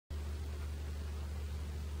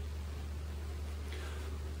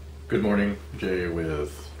Good morning, Jay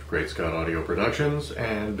with Great Scott Audio Productions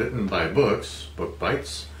and Bitten by Books, Book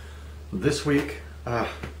Bites. This week,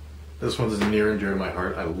 this one's near and dear to my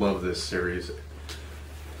heart. I love this series.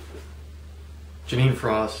 Jeaniene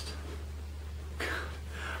Frost.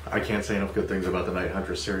 I can't say enough good things about the Night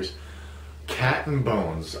Huntress series. Cat and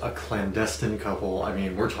Bones, a clandestine couple. I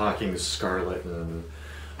mean, we're talking Scarlett and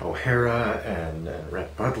O'Hara and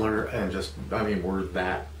Rhett Butler, and just, I mean, we're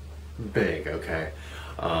that big, okay?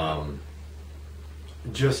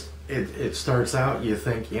 It starts out, you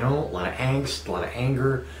think, a lot of angst, a lot of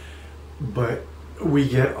anger, but we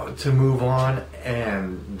get to move on,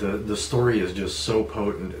 and the story is just so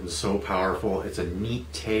potent and so powerful. It's a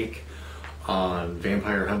neat take on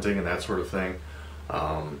vampire hunting and that sort of thing.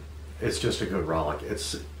 It's just a good rollick.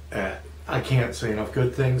 I can't say enough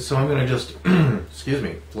good things, so I'm going to just, excuse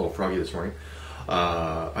me, a little froggy this morning.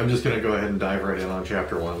 I'm just going to go ahead and dive right in on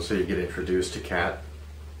chapter 1 so you get introduced to Kat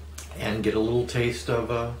and get a little taste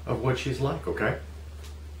of what she's like, okay?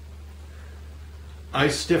 I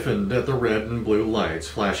stiffened at the red and blue lights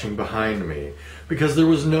flashing behind me because there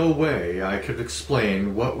was no way I could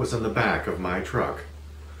explain what was in the back of my truck.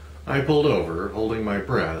 I pulled over, holding my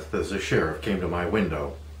breath as the sheriff came to my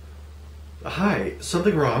window. "Hi,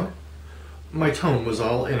 something wrong?" My tone was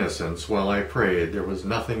all innocence while I prayed there was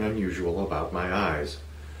nothing unusual about my eyes.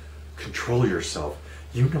 "Control yourself.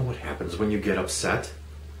 You know what happens when you get upset."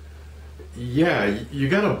 "Yeah, you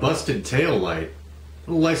got a busted tail light.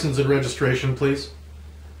 License and registration, please."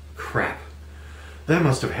 Crap. That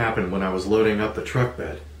must have happened when I was loading up the truck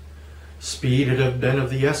bed. Speed had have been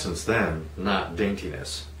of the essence then, not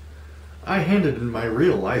daintiness. I handed in my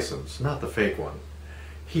real license, not the fake one.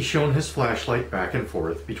 He shone his flashlight back and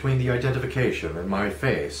forth between the identification and my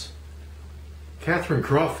face. "Catherine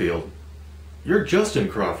Crawfield. You're Justin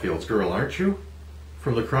Crawfield's girl, aren't you?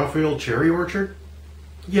 From the Crawfield cherry orchard?"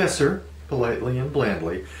 "Yes, sir," politely and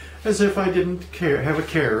blandly, as if I didn't have a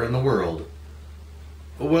care in the world.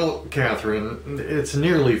 "Well, Catherine, it's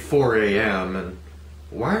nearly 4 a.m., and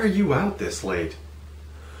why are you out this late?"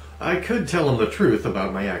 I could tell him the truth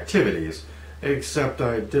about my activities, except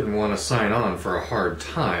I didn't want to sign on for a hard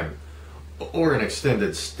time, or an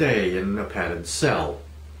extended stay in a padded cell.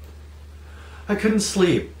 I couldn't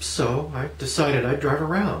sleep, so I decided I'd drive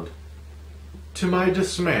around. To my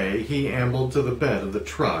dismay, he ambled to the bed of the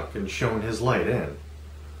truck and shone his light in.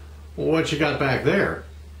 "What you got back there?"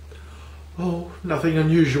 "Oh, nothing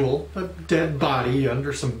unusual. A dead body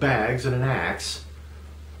under some bags and an axe."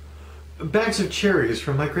 "Bags of cherries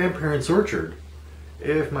from my grandparents' orchard.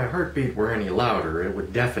 If my heartbeat were any louder, it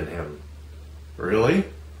would deafen him." "Really?"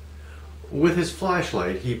 With his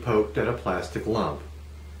flashlight, he poked at a plastic lump.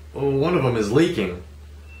 "One of them is leaking."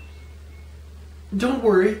 "Don't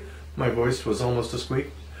worry." My voice was almost a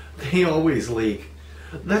squeak. "They always leak.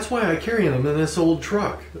 That's why I carry them in this old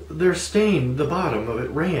truck. They're stained the bottom of it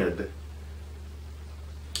red."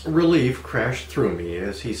 Relief crashed through me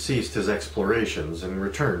as he ceased his explorations and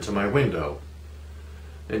returned to my window.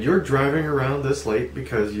 "And you're driving around this late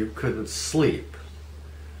because you couldn't sleep."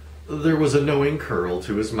 There was a knowing curl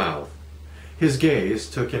to his mouth. His gaze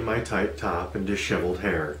took in my tight top and disheveled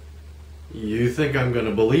hair. "You think I'm going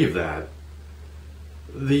to believe that?"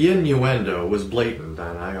 The innuendo was blatant,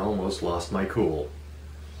 and I almost lost my cool.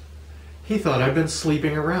 He thought I'd been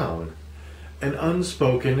sleeping around. An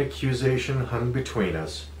unspoken accusation hung between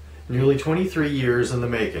us, nearly 23 years in the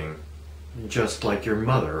making. "Just like your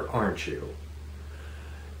mother, aren't you?"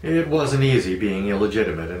 It wasn't easy being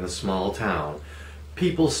illegitimate in a small town.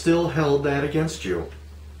 People still held that against you.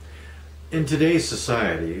 In today's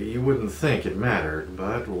society, you wouldn't think it mattered,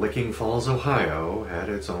 but Licking Falls, Ohio had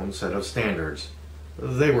its own set of standards.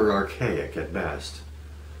 They were archaic at best.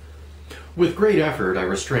 With great effort, I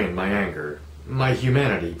restrained my anger. My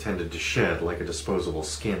humanity tended to shed like a disposable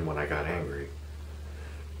skin when I got angry.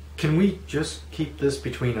 "Can we just keep this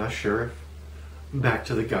between us, Sheriff?" Back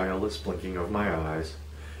to the guileless blinking of my eyes.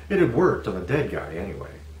 It had worked on the dead guy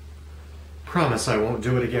anyway. "Promise I won't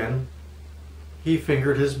do it again?" He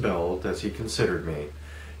fingered his belt as he considered me.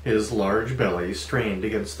 His large belly strained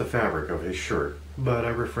against the fabric of his shirt, but I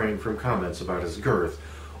refrained from comments about his girth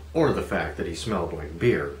or the fact that he smelled like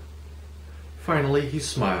beer. Finally he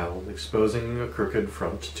smiled, exposing a crooked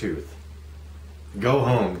front tooth. "Go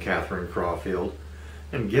home, Catherine Crawfield,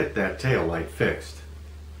 and get that tail light fixed."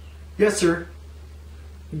 "Yes, sir."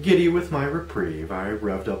 Giddy with my reprieve, I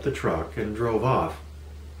revved up the truck and drove off.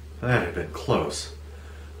 That had been close.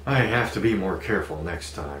 I have to be more careful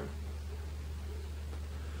next time.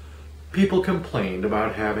 People complained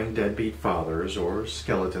about having deadbeat fathers or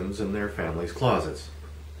skeletons in their families' closets.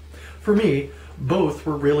 For me, both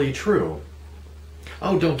were really true.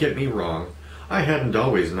 Oh, don't get me wrong. I hadn't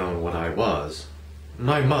always known what I was.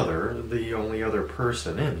 My mother, the only other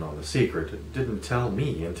person in on the secret, didn't tell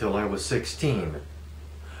me until I was 16.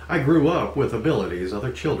 I grew up with abilities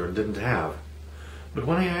other children didn't have. But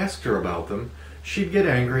when I asked her about them, she'd get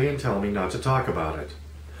angry and tell me not to talk about it.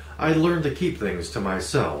 I learned to keep things to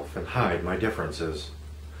myself and hide my differences.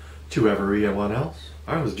 To everyone else,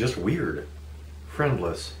 I was just weird,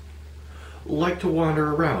 friendless, liked to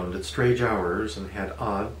wander around at strange hours and had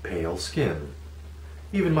odd, pale skin.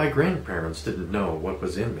 Even my grandparents didn't know what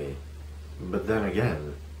was in me. But then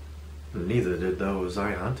again, neither did those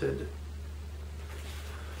I hunted.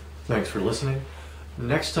 Thanks for listening.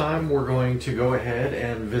 Next time we're going to go ahead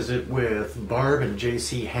and visit with Barb and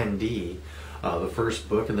J.C. Handy, the first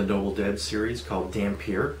book in the Noble Dead series called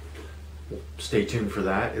Dampier. Stay tuned for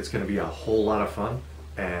that. It's going to be a whole lot of fun,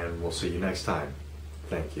 and we'll see you next time.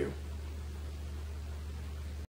 Thank you.